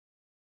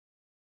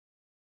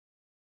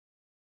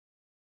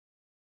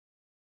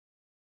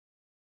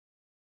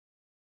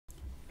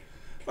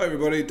Hi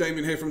everybody,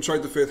 Damien here from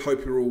Trade the Fifth.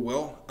 Hope you're all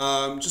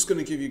well. Just going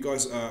to give you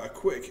guys a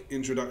quick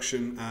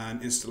introduction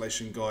and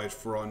installation guide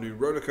for our new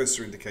roller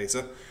coaster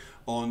indicator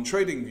on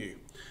TradingView.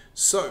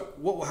 So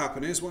what will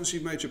happen is once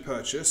you've made your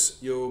purchase,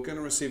 you're going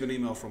to receive an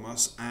email from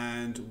us,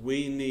 and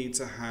we need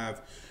to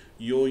have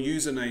your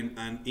username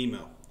and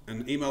email.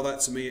 And email that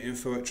to me at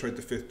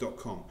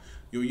info@tradethefifth.com.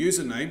 Your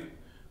username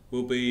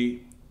will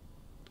be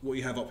what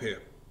you have up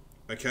here.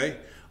 Okay,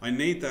 I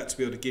need that to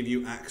be able to give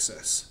you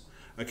access.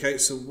 Okay,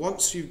 so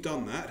once you've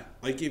done that,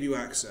 I give you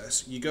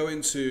access. You go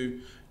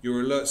into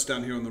your alerts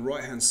down here on the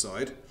right hand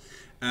side,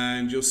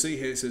 and you'll see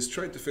here it says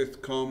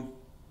Tradethefifth.com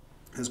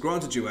has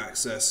granted you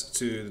access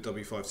to the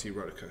W5T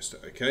roller coaster.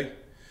 Okay,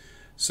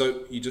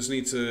 so you just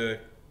need to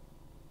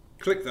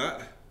click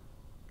that,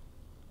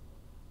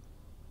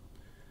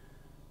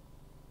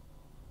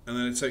 and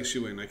then it takes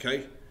you in.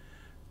 Okay,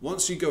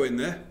 once you go in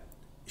there,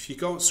 if you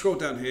go scroll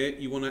down here,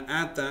 you want to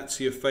add that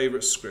to your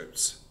favorite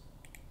scripts.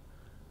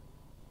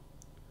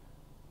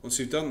 Once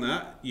you've done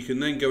that, you can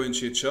then go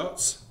into your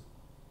charts.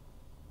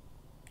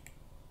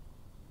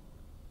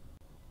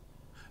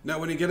 Now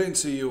when you get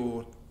into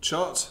your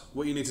chart,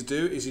 what you need to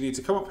do is you need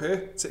to come up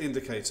here to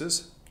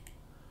indicators.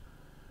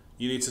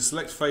 You need to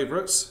select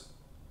favorites,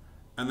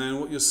 and then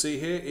what you'll see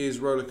here is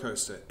roller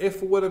coaster. If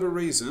for whatever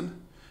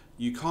reason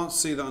you can't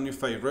see that on your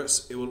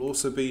favorites, it will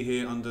also be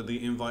here under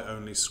the invite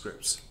only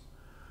scripts.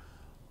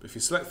 But if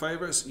you select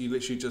favorites, you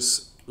literally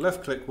just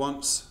left click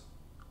once,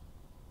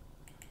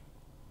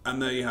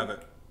 and there you have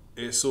it.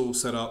 It's all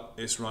set up,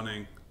 it's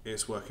running,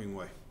 it's working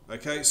away.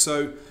 Okay,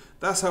 so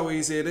that's how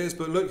easy it is.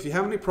 But look, if you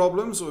have any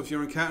problems or if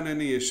you're encountering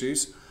any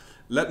issues,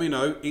 let me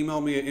know.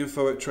 Email me at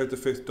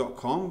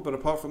info@tradethefifth.com. But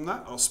apart from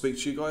that, I'll speak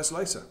to you guys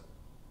later.